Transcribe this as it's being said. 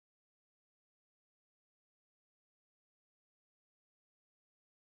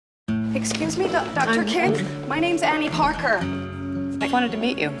Excuse me, Dr. King? My name's Annie Parker. I wanted to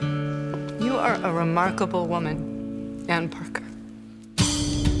meet you. You are a remarkable woman, Ann Parker.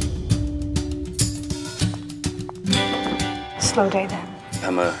 Slow day then.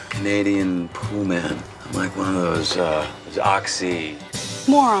 I'm a Canadian pool man. I'm like one of those oxy...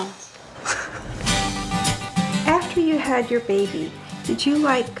 Morons. After you had your baby, did you,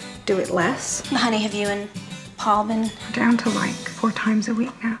 do it less? Honey, have you and Paul been... We're down to, 4 times a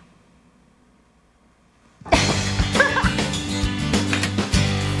week now.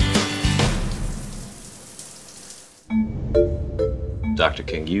 Dr.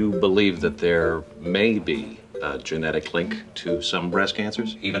 King, you believe that there may be a genetic link to some breast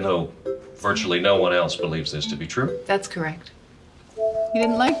cancers, even though virtually no one else believes this to be true? That's correct. He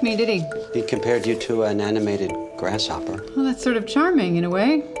didn't like me, did he? He compared you to an animated grasshopper. Well, that's sort of charming in a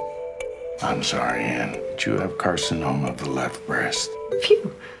way. I'm sorry, Ann, but you have carcinoma of the left breast.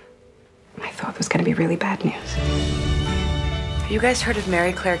 Phew. I thought it was going to be really bad news. Have you guys heard of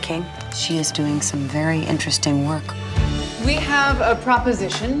Mary Claire King? She is doing some very interesting work. We have a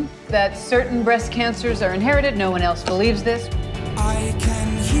proposition that certain breast cancers are inherited. No one else believes this.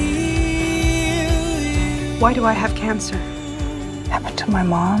 Why do I have cancer? Happened to my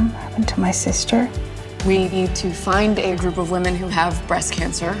mom, happened to my sister. We need to find a group of women who have breast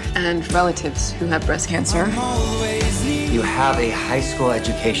cancer and relatives who have breast cancer. You have a high school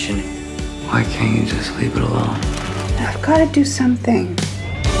education. Why can't you just leave it alone? I've got to do something.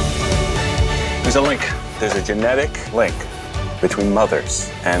 There's a link. There's a genetic link between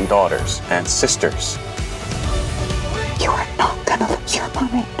mothers and daughters and sisters. You are not going to lose your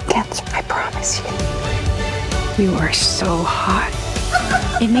mommy to cancer, I promise you. You are so hot.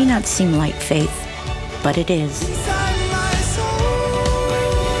 It may not seem like faith, but it is.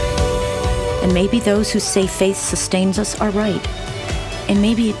 And maybe those who say faith sustains us are right. And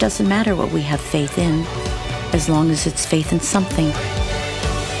maybe it doesn't matter what we have faith in, as long as it's faith in something,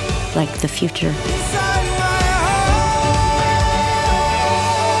 like the future.